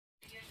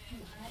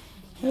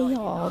Hey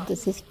y'all,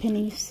 this is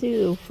Penny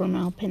Sue from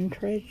Alpin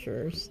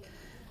Treasures.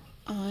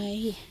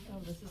 I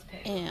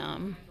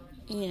am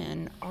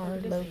in our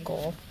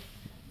local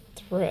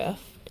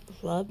Thrift,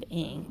 Love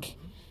Inc.,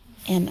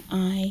 and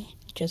I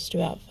just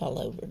about fell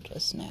over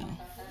just now.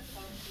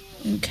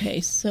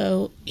 Okay,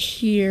 so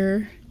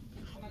here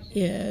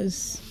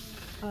is,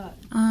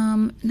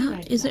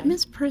 is it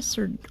Miss Priss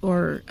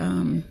or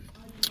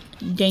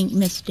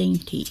Miss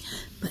Dainty?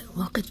 But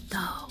look at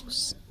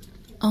those.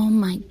 Oh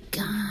my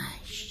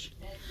gosh.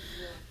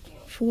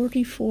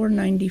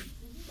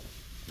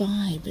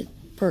 $44.95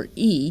 for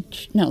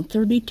each. No,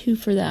 $32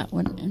 for that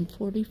one and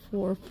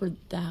 $44 for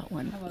that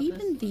one.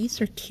 Even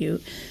these are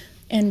cute.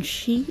 And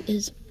she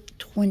is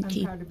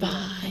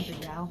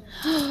 $25.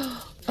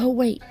 Oh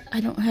wait,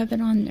 I don't have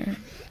it on there.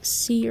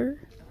 See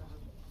her?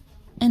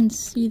 And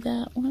see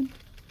that one?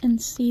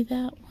 And see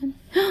that one?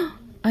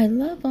 I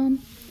love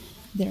them.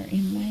 They're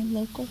in my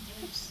local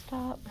thrift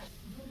stop.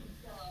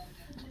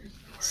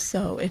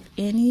 So if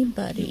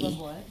anybody,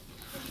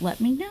 let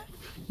me know.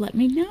 Let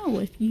me know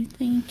if you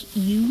think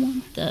you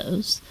want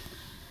those.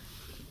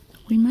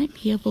 We might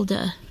be able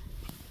to,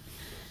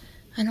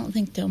 I don't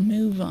think they'll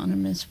move on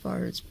them as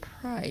far as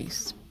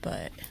price,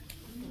 but,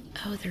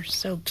 oh, they're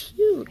so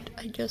cute.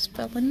 I just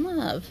fell in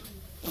love.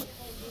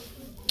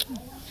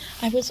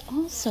 I was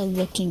also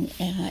looking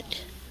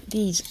at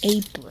these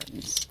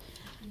aprons.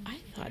 I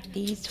thought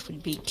these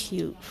would be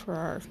cute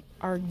for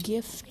our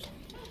gift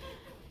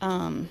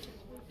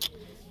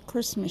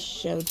Christmas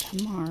show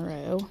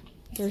tomorrow.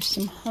 There's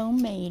some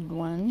homemade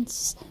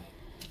ones.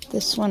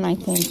 This one I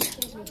think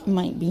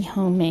might be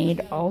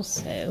homemade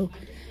also.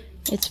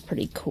 It's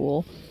pretty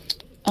cool.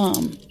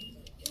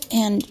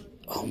 And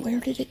oh, where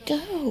did it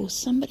go?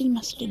 Somebody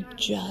must have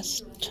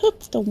just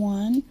took the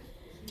one.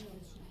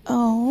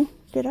 Oh,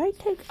 did I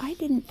take? I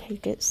didn't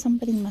take it.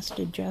 Somebody must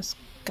have just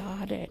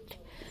got it.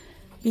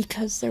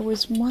 Because there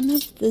was one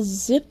of the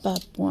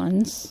zip-up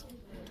ones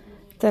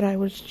that I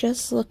was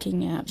just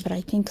looking at, but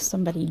I think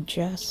somebody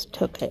just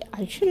took it.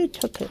 I should have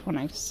took it when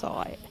I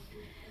saw it,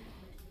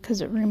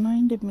 because it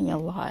reminded me a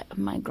lot of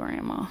my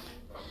grandma.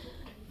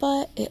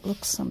 But it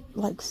looks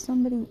like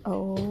somebody,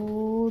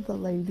 oh, the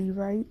lady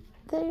right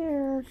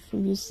there,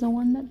 she's the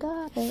one that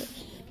got it.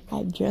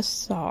 I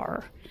just saw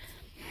her.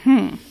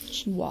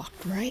 She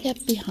walked right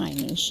up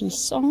behind me. She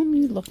saw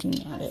me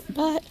looking at it,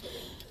 but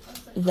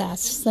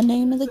that's the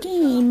name of the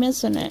game,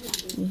 isn't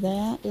it?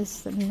 That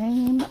is the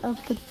name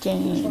of the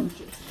game.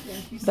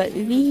 But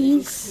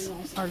these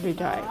are to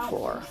die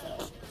for.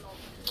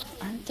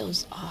 Aren't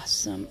those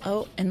awesome?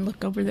 Oh, and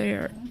look over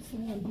there.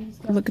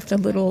 Look at the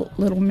little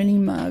mini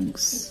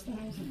mugs.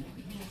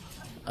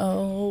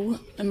 Oh,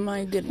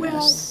 my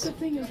goodness.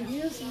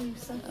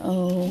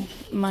 Oh,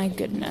 my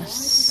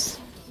goodness.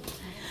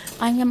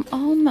 I am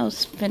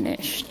almost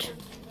finished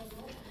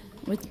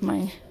with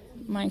my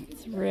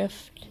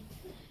thrift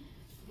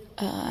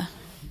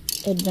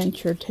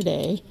adventure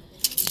today.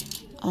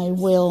 I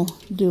will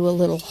do a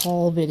little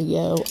haul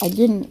video. I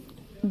didn't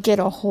get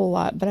a whole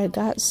lot, but I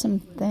got some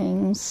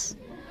things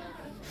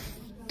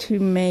to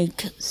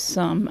make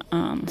some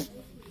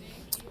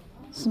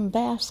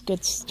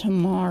baskets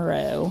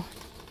tomorrow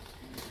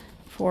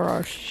for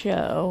our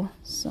show.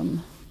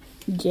 Some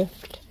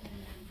gift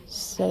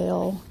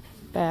sale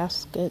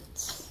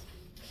baskets.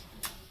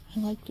 I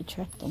like to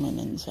check the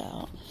linens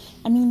out.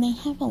 I mean, they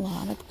have a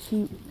lot of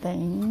cute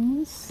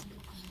things,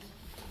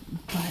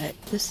 but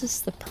this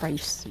is the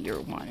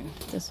pricier one.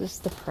 This is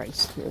the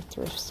pricier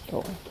thrift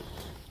store.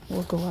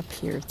 We'll go up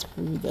here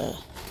through the,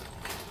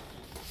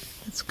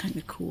 that's kind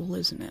of cool,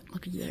 isn't it?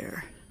 Look at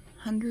there.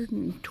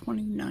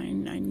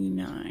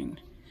 $129.99.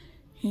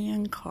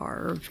 Hand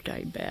carved,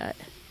 I bet.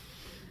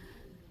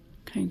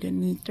 Kind of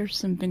neat. There's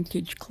some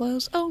vintage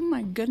clothes. Oh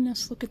my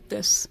goodness, look at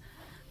this.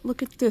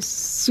 Look at this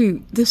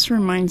suit. This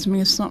reminds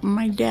me of something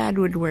my dad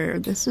would wear.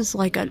 This is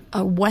like a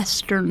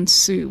Western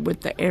suit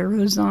with the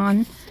arrows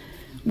on.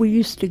 We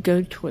used to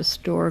go to a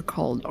store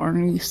called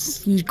Arnie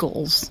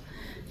Siegel's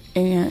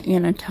in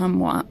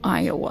Ottumwa,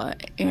 Iowa,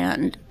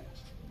 and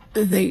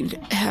they'd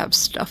have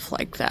stuff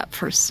like that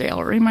for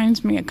sale. It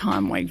reminds me of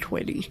Conway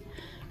Twitty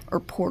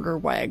or Porter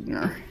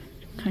Wagner.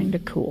 Kind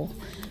of cool.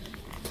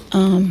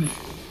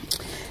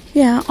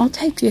 Yeah, I'll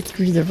take you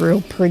through the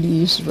real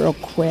pretties real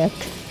quick.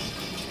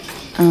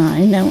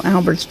 I know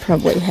Albert's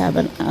probably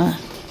having a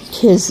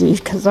tizzy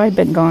because I've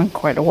been gone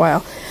quite a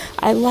while.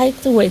 I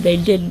like the way they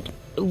did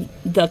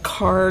the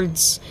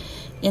cards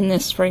in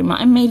this frame.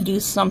 I may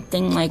do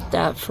something like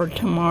that for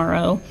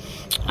tomorrow.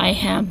 I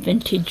have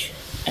vintage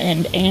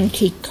and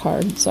antique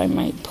cards. I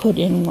might put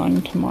in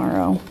one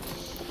tomorrow.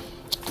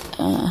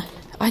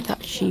 I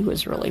thought she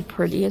was really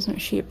pretty. Isn't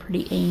she a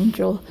pretty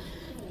angel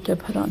to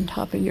put on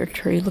top of your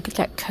tree? Look at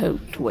that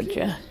coat, would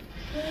you?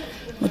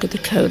 Look at the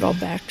coat. I'll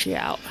back you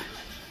out.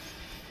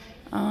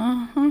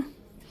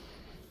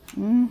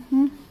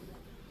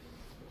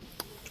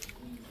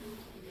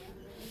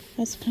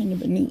 That's kind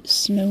of a neat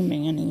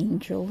snowman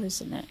angel,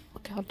 isn't it?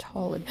 Look how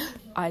tall it is.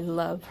 I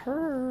love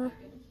her.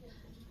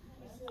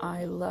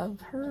 I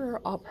love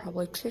her. I'll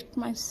probably kick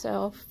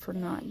myself for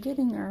not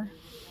getting her.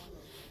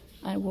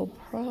 I will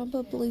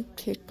probably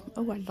kick...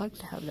 Oh, I'd like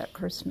to have that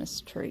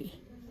Christmas tree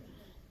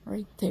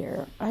right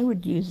there. I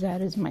would use that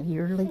as my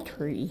yearly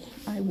tree.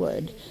 I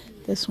would.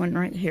 This one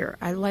right here.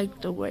 I like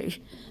the way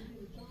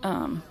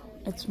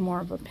it's more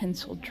of a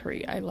pencil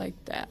tree. I like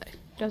that. It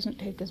doesn't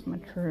take as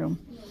much room.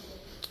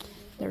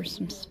 There's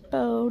some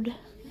spode.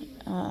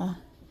 I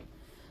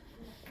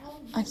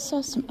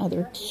saw some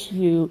other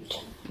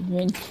cute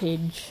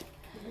vintage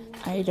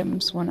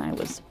items when I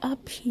was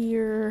up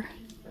here.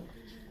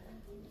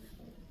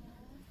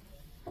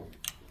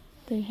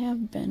 They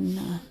have been,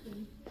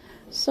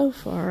 so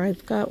far,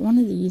 I've got one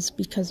of these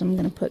because I'm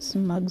going to put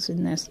some mugs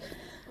in this.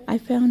 I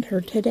found her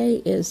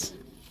today is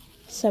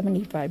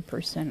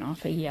 75%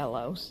 off a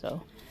yellow,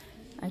 so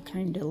I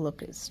kind of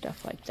look at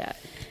stuff like that.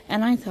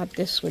 And I thought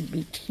this would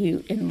be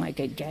cute in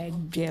like a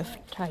gag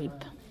gift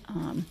type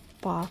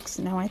box.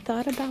 Now I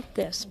thought about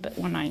this, but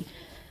when I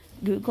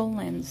Google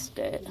Lensed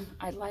it,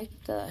 I like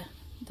the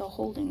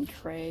holding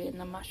tray and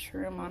the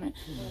mushroom on it.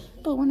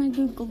 But when I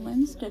Google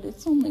Lensed it,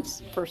 it's only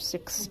for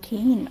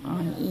 $16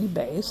 on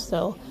eBay.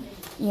 So,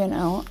 you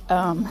know,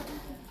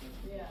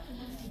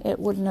 it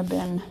wouldn't have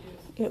been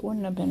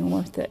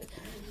worth it.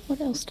 What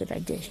else did I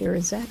get here?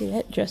 Is that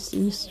it? Just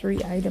these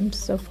 3 items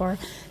so far.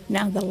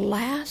 Now the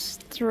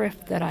last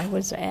thrift that I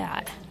was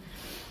at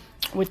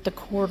with the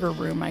quarter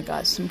room, I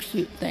got some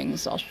cute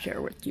things I'll share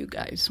with you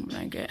guys when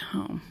I get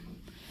home.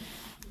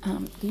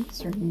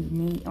 These are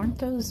neat. Aren't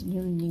those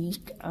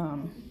unique,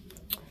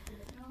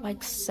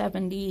 like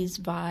 70s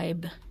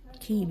vibe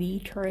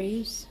TV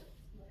trays?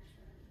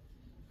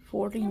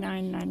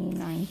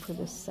 $49.99 for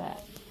the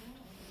set.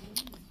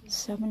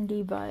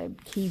 70 vibe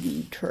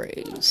TV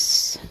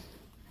trays.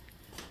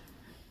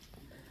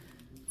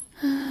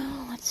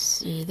 Let's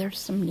see. There's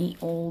some neat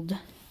old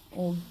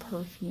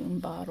perfume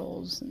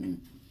bottles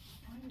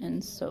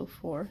and so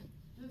forth.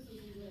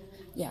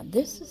 Yeah,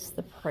 this is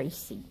the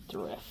pricey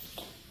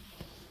thrift.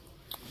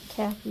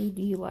 Kathy,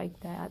 do you like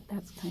that?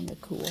 That's kind of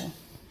cool.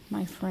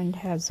 My friend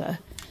has a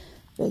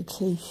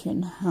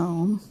vacation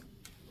home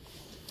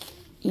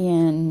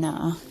in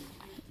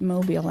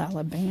Mobile,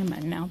 Alabama.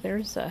 Now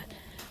there's a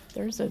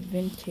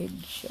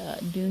vintage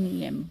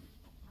Dooney and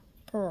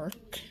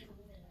Burke,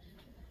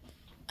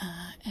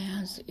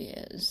 as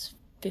is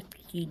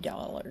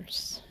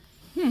 $50.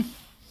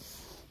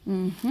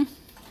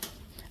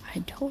 I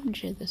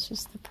told you this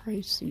is the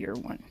pricier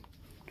one.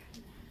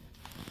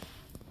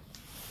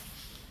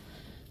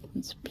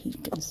 Let's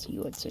peek and see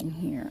what's in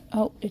here.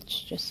 Oh, it's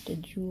just a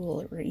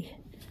jewelry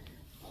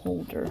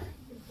holder.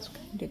 It's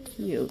kind of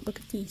cute.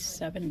 Look at these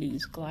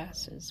 70s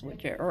glasses,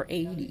 or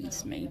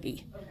 80s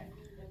maybe.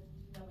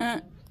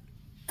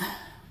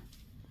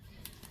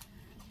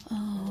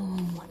 Oh,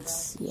 let's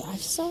see. I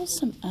saw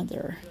some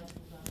other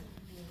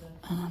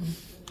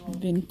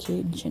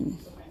vintage and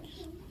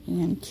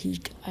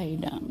antique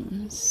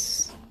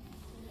items.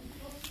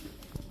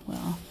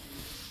 Well,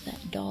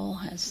 that doll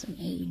has some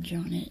age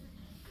on it,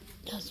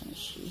 doesn't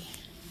she?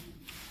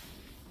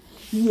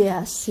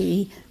 Yeah,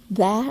 see,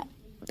 that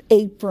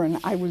apron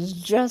I was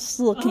just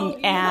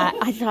looking at,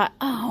 I thought,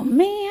 oh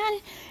man,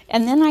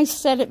 and then I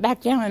set it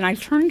back down and I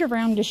turned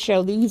around to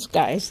show these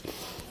guys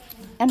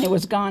and it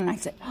was gone. I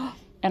said, oh,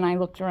 and I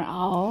looked around,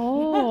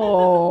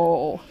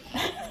 oh,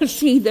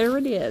 see, there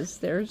it is.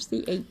 There's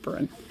the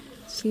apron.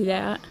 See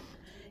that?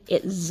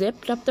 It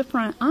zipped up the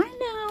front. I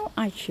know,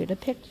 I should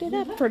have picked it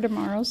up for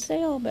tomorrow's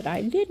sale, but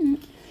I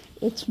didn't.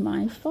 It's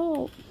my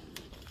fault.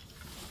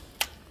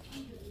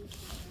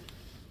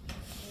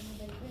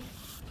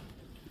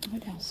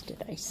 What else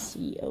did I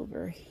see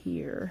over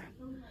here?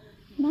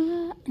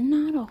 Not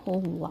a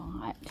whole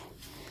lot.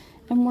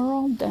 And we're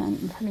all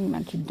done, pretty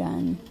much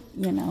done,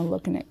 you know,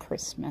 looking at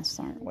Christmas,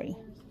 aren't we?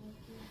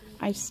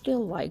 I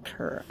still like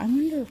her. I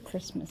wonder if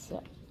Christmas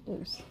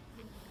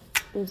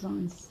is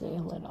on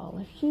sale at all.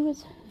 If she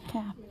was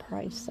half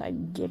price,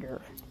 I'd get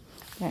her.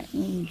 That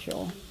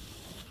angel.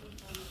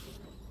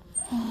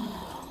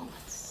 Oh,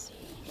 let's see.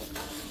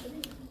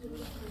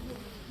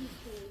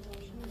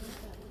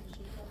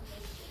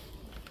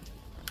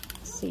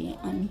 See,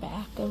 I'm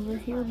back over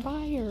here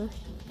by her.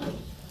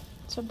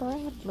 It's a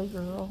Bradley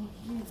girl.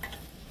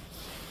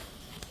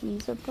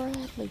 She's a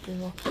Bradley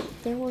girl.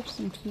 There were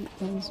some cute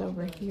things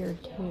over here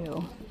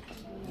too.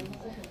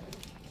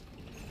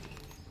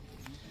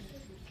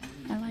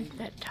 I like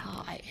that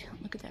tie.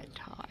 Look at that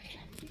tie.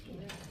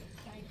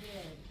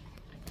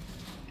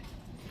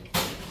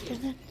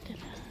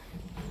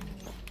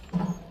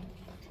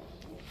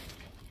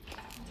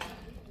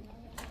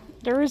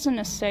 There isn't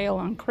a sale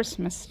on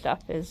Christmas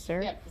stuff, is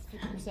there? Yep,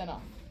 it's 50%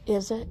 off.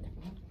 Is it?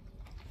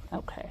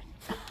 Okay.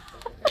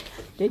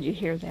 Did you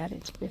hear that?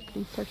 It's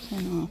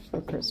 50% off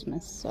for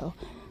Christmas, so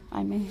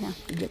I may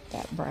have to get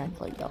that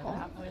Bradley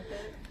doll.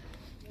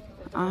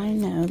 I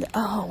know.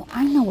 Oh,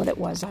 I know what it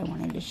was I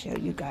wanted to show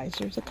you guys.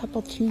 There's a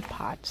couple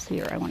teapots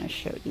here I want to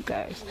show you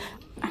guys.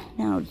 I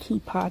know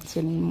teapots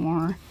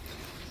anymore.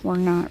 We're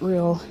not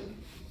real,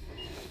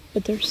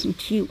 but there's some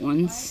cute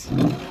ones.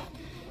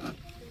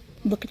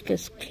 Look at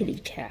this kitty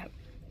cat.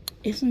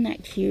 Isn't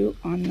that cute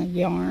on the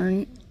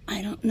yarn?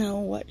 I don't know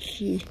what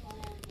she's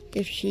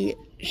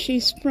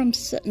from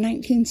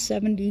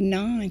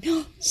 1979.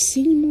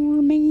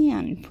 Seymour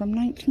Man from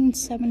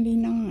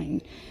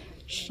 1979.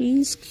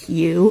 She's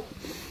cute.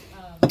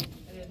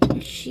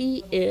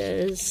 She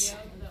is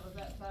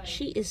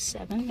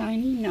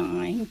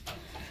 $7.99.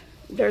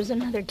 There's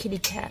another kitty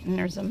cat and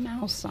there's a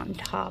mouse on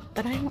top,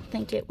 but I don't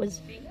think it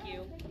was.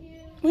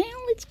 Well,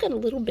 it's got a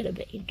little bit of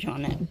age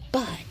on it,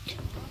 but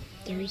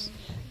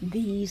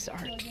these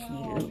are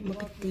cute.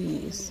 Look at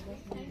these.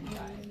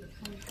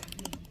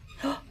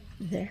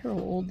 They're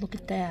old. Look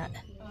at that.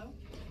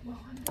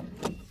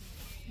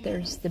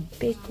 There's the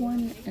big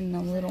one and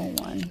the little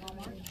one.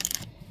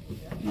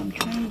 And I'm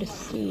trying to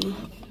see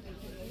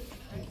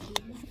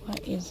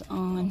what is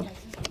on.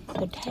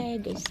 The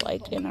tag is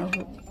like in a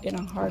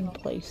hard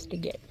place to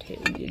get to,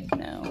 you'd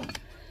know.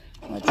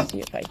 Let's see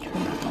if I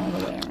turn it all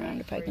the way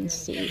around, if I can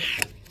see.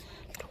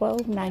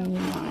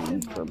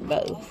 $12.99 for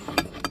both.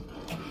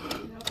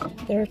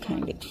 They're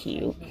kind of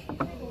cute.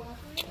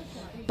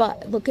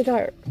 But look at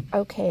our,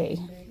 okay,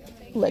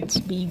 let's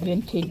be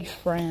vintage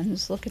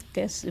friends. Look at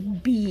this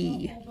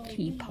bee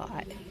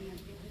teapot.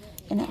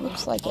 And it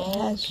looks like it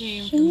has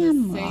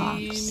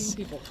shamrocks.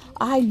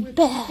 I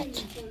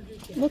bet.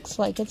 Looks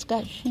like it's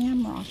got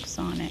shamrocks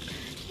on it.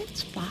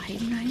 It's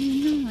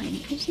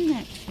 $5.99. Isn't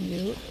that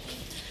cute?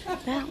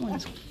 That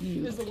one's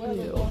cute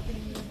too.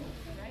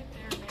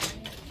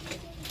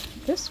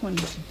 This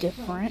one's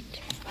different.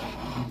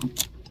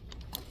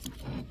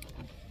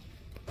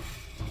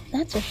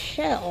 That's a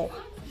shell.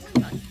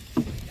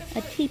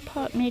 A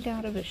teapot made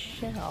out of a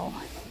shell.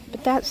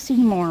 But that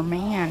Seymour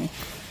Man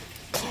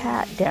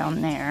cat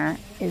down there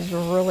is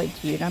really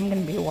cute. I'm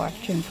going to be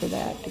watching for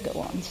that to go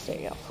on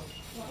sale.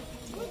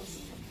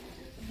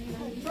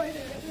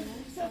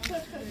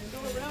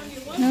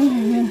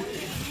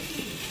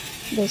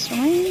 This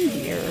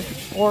reindeer,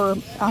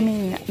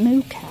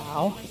 moo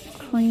cow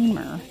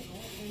creamer,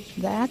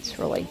 that's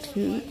really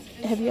cute.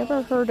 Have you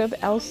ever heard of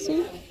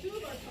Elsie?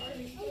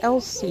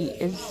 Elsie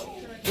is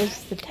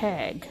the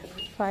tag,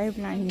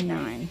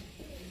 $5.99.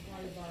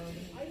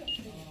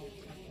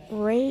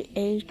 Ray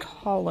A.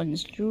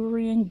 Collins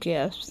Jewelry and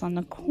Gifts on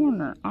the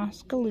corner,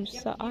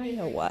 Oskaloosa,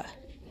 Iowa.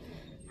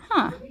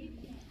 Huh.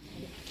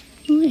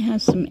 Well, it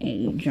has some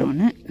age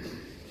on it.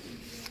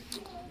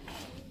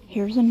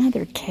 Here's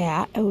another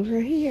cat over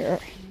here.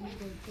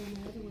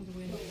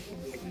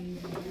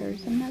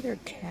 There's another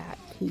cat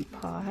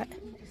teapot.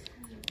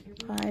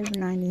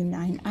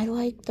 $5.99. I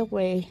like the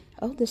way,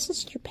 oh, this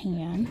is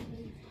Japan.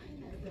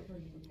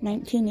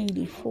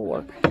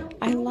 1984.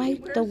 I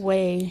like the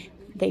way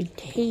they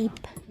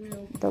tape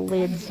the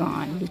lids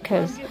on,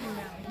 because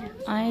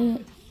I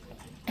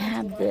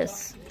have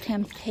this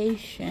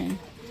temptation,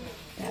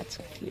 that's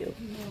cute,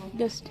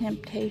 this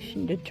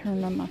temptation to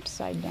turn them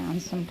upside down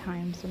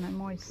sometimes, and I'm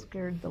always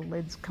scared the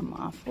lids come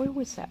off. Where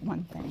was that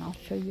one thing? I'll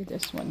show you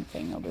this one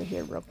thing over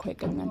here real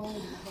quick, and then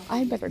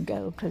I better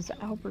go, because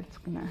Albert's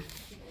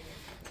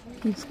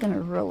he's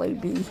gonna really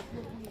be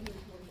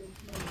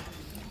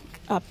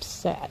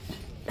upset.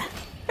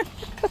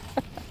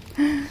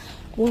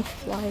 We'll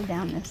fly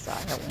down this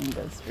aisle and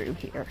go through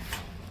here,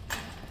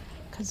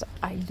 because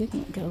I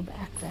didn't go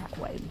back that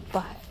way,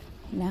 but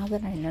now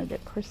that I know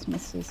that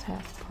Christmas is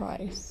half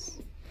price,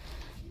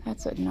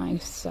 that's a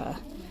nice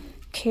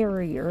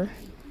carrier.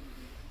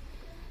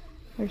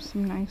 There's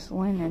some nice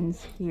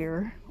linens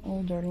here,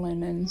 older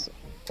linens,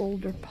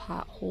 older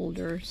pot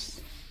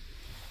holders.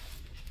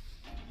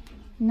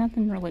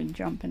 Nothing really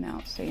jumping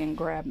out saying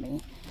grab me,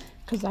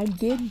 because I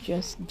did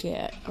just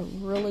get a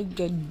really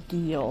good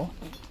deal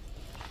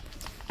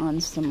on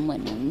some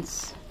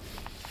linens.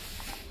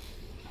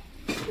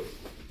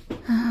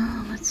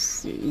 Let's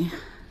see.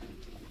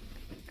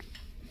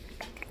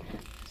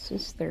 This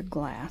is their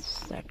glass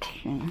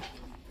section.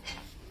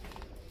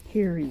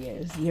 Here he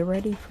is. You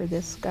ready for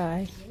this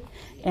guy?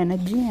 And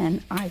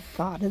again, I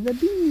thought of the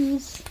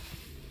bees.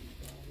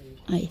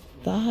 I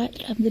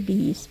thought of the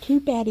bees.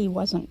 Too bad he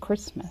wasn't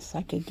Christmas.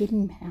 I could give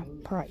him half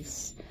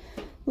price.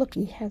 Look,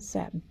 he has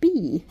that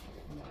bee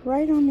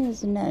right on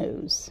his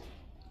nose.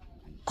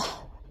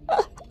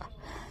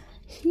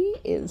 He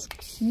is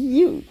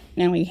cute.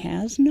 Now, he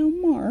has no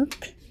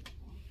mark,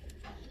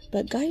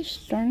 but gosh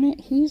darn it,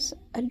 he's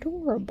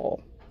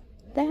adorable.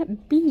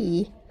 That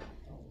bee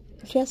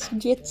just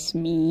gets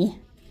me.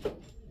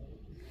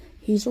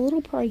 He's a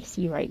little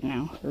pricey right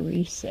now for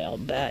resale,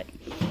 but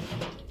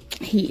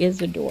he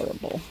is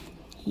adorable.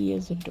 He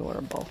is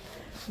adorable.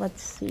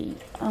 Let's see.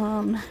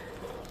 I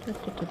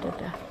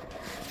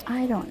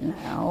don't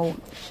know.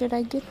 Should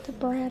I get the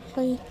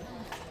Bradley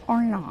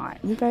or not?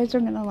 You guys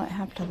are gonna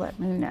have to let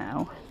me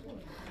know.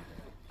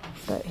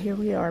 But here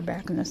we are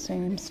back in the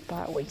same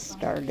spot we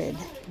started.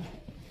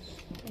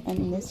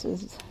 And this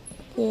is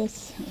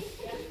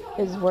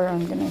where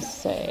I'm gonna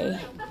say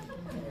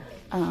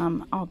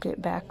I'll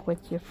get back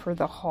with you for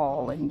the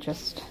haul, and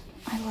just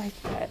I like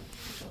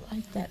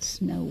that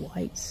Snow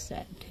White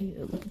set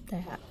too. Look at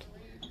that.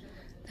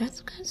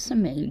 That's got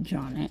some age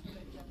on it.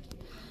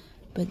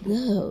 But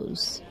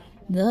those,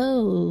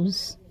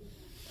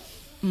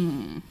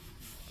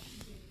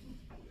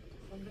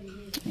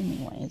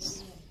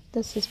 anyways,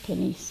 this is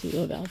Penny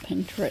Sealed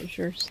Alpine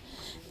Treasures,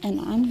 and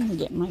I'm going to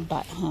get my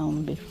butt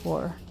home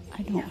before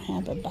I don't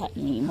have a butt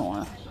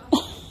anymore.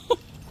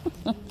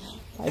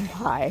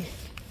 Bye-bye.